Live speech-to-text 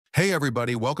Hey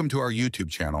everybody, welcome to our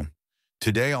YouTube channel.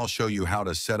 Today I'll show you how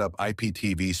to set up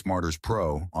Iptv Smarters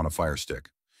Pro on a Firestick.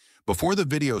 Before the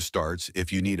video starts,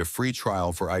 if you need a free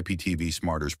trial for Iptv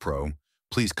Smarters Pro,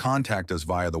 please contact us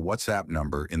via the WhatsApp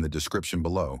number in the description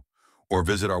below, or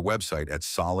visit our website at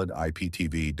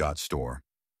solidiptv.store.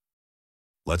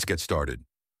 Let's get started.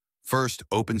 First,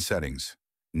 open Settings.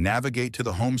 Navigate to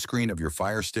the home screen of your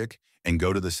Firestick and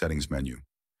go to the Settings menu.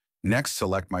 Next,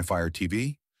 select My Fire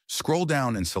TV. Scroll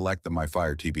down and select the My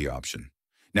Fire TV option.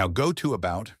 Now go to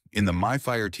About. In the My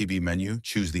Fire TV menu,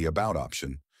 choose the About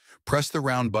option. Press the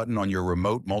round button on your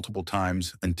remote multiple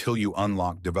times until you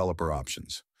unlock Developer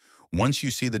Options. Once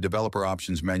you see the Developer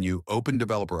Options menu, open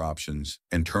Developer Options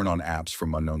and turn on Apps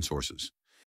from unknown sources.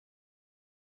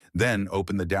 Then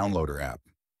open the Downloader app.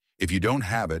 If you don't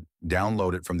have it,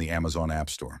 download it from the Amazon App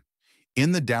Store.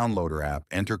 In the Downloader app,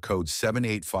 enter code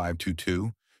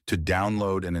 78522 to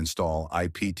download and install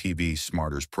Iptv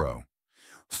Smarters Pro.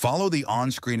 Follow the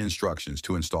on-screen instructions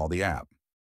to install the app.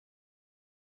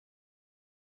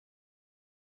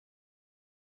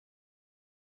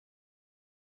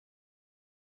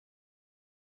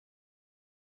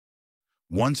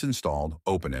 Once installed,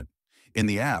 open it. In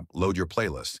the app, load your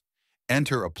playlist.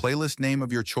 Enter a playlist name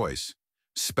of your choice.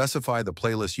 Specify the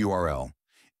playlist URL.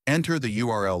 Enter the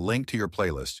URL link to your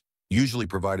playlist, usually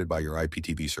provided by your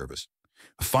Iptv service.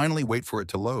 Finally, wait for it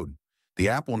to load. The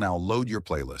app will now load your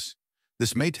playlist.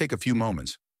 This may take a few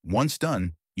moments. Once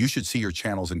done, you should see your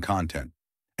channels and content.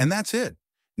 And that's it.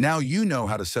 Now you know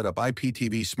how to set up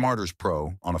Iptv Smarters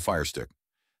Pro on a Firestick.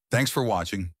 Thanks for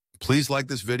watching. Please like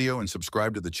this video and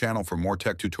subscribe to the channel for more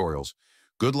tech tutorials.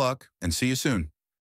 Good luck and see you soon.